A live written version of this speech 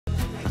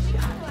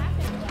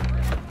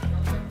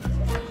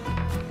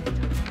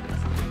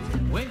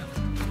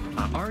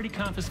already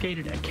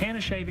confiscated a can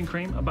of shaving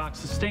cream, a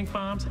box of stink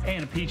bombs,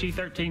 and a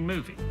PG-13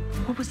 movie.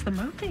 What was the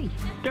movie?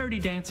 Dirty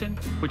Dancing,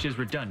 which is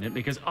redundant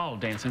because all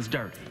dancing's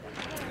dirty.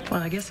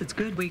 Well, I guess it's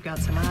good we got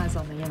some eyes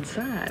on the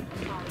inside.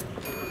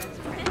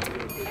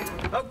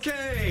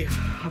 Okay,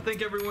 I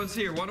think everyone's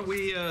here. Why don't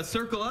we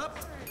circle up,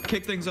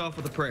 kick things off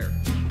with a prayer.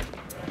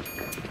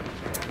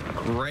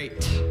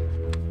 Great.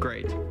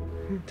 Great.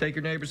 Take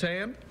your neighbor's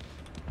hand.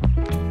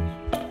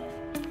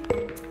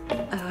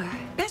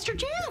 Pastor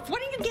Jeff, why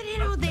didn't you get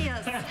in on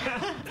this?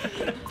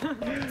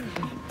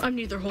 I'm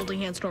neither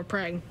holding hands nor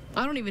praying.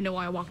 I don't even know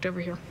why I walked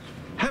over here.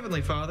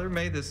 Heavenly Father,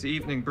 may this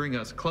evening bring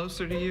us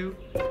closer to you,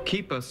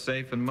 keep us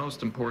safe, and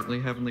most importantly,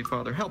 Heavenly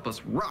Father, help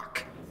us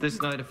rock this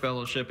night of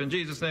fellowship. In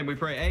Jesus' name we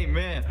pray,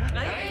 amen.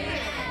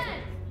 Amen.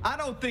 I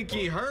don't think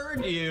he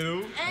heard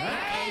you.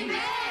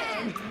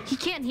 Amen. He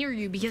can't hear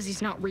you because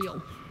he's not real.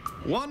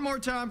 One more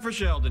time for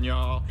Sheldon,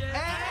 y'all.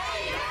 Amen.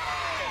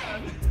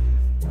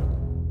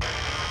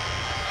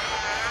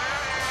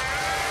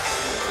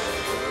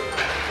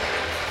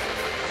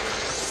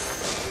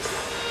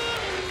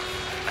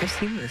 I've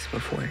seen this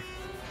before.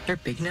 They're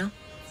big now,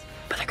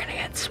 but they're gonna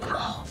get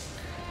small.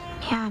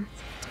 Yeah,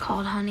 it's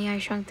called Honey, I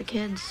Shrunk the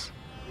Kids.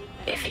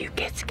 If you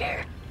get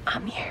scared,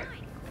 I'm here.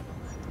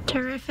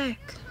 Terrific.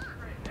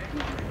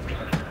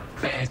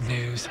 Bad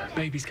news.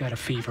 Baby's got a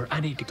fever. I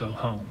need to go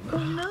home. Oh,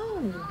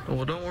 no.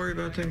 Well, don't worry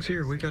about things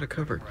here. We got it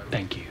covered.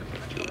 Thank you.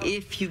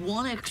 If you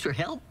want extra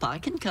help, I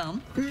can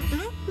come.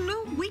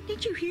 No, we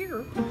need you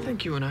here. I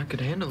think you and I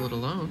could handle it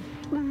alone.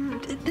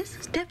 This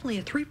is definitely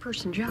a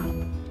three-person job.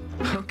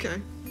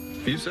 Okay,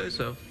 if you say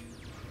so.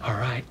 All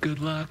right, good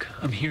luck.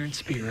 I'm here in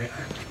spirit.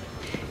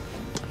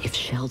 If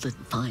Sheldon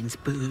finds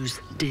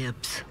booze,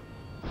 dibs.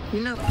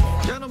 You know,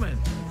 Gentlemen,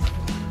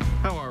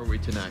 how are we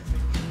tonight?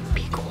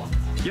 Be cool.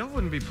 Y'all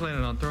wouldn't be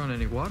planning on throwing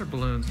any water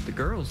balloons at the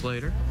girls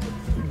later.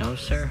 No,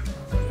 sir.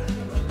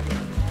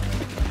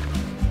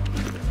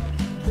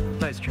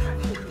 Nice try.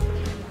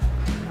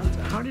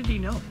 How did he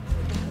know?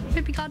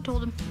 Maybe God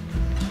told him.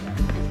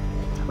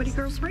 what are you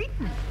girls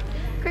reading?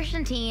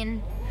 Christian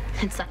Teen.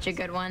 It's such a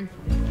good one.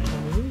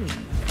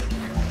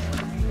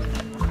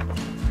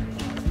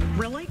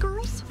 Really,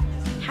 girls?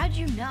 How'd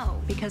you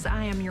know? Because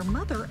I am your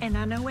mother and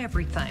I know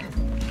everything.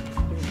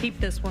 Keep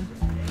this one.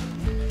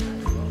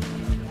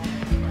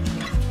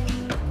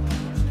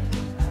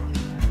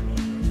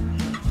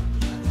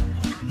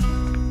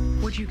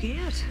 What'd you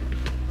get?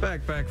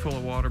 Backpack full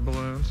of water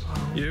balloons.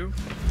 You?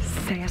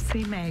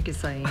 Sassy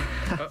magazine.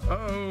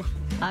 Uh-oh.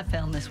 I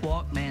found this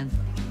Walkman.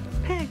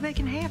 Peg, they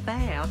can have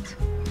that.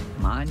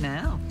 Mine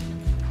now.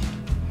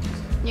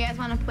 You guys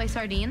want to play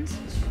sardines?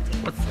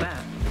 What's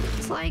that?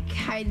 It's like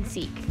hide and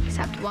seek,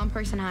 except one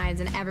person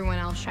hides and everyone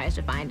else tries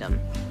to find them.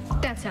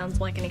 That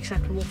sounds like an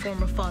acceptable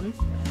form of fun.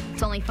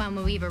 It's only fun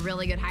when we have a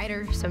really good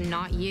hider, so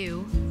not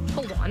you.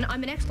 Hold on,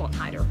 I'm an excellent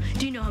hider.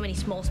 Do you know how many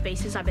small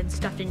spaces I've been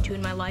stuffed into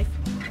in my life?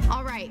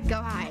 All right, go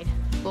hide.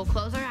 We'll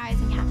close our eyes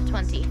and count to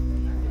 20.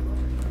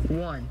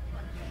 1,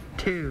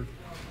 2,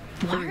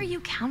 3. Why are you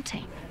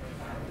counting?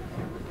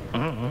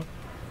 I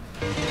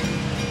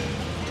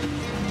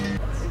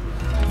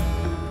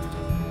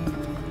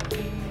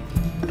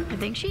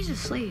think she's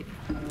asleep.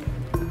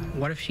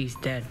 What if she's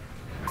dead?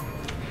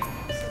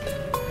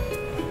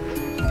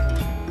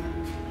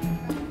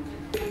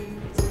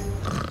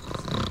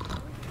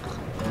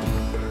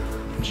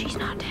 She's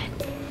not dead.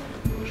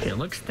 She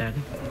looks dead.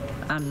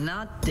 I'm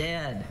not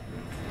dead.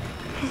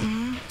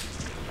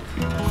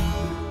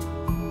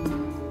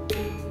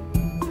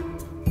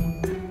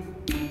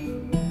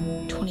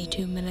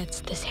 22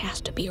 minutes. This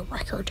has to be a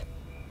record.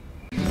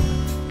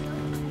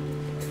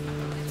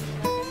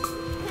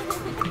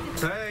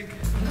 Peg,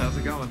 how's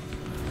it going?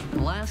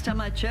 Last time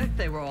I checked,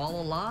 they were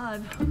all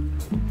alive.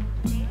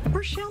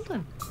 Where's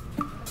Sheldon?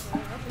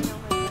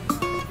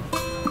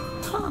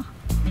 Huh.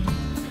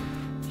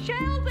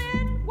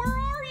 Sheldon, where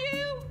are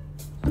you?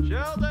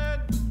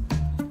 Sheldon!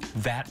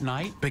 That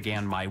night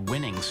began my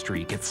winning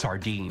streak at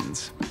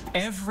Sardines.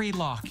 Every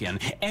lock-in,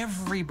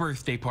 every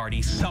birthday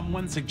party,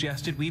 someone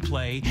suggested we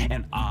play,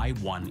 and I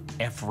won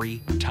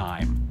every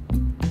time.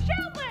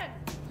 Sheldon!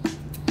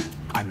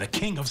 I'm the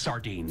king of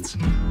sardines.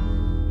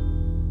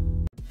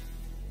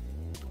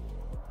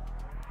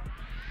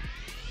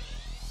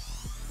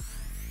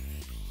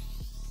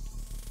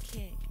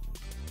 Kick.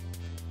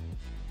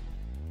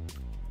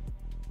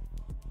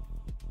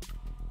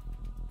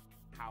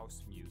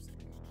 House music.